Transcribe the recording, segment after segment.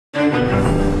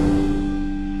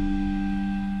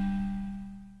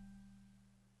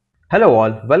Hello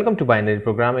all, welcome to Binary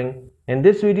Programming. In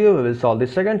this video, we will solve the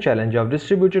second challenge of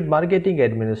Distributed Marketing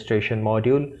Administration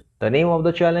module. The name of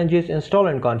the challenge is Install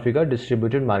and Configure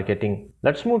Distributed Marketing.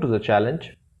 Let's move to the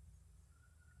challenge.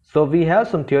 So we have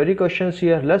some theory questions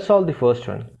here. Let's solve the first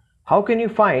one. How can you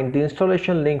find the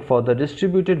installation link for the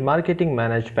Distributed Marketing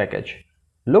Managed package?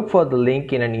 Look for the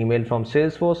link in an email from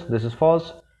Salesforce. This is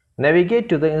false. Navigate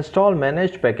to the Install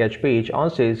Managed Package page on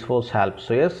Salesforce Help.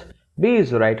 So yes, B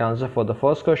is the right answer for the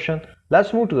first question.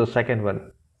 Let's move to the second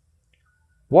one.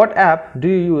 What app do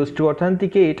you use to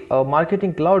authenticate a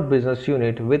marketing cloud business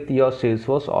unit with your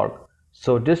Salesforce org?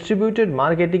 So Distributed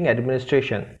Marketing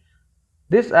Administration.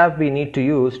 This app we need to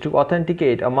use to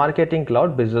authenticate a marketing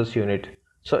cloud business unit.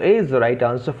 So A is the right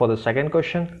answer for the second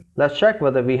question. Let's check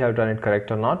whether we have done it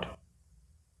correct or not.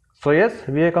 So yes,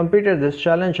 we have completed this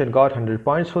challenge and got 100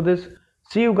 points for this.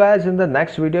 See you guys in the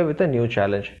next video with a new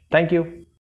challenge. Thank you.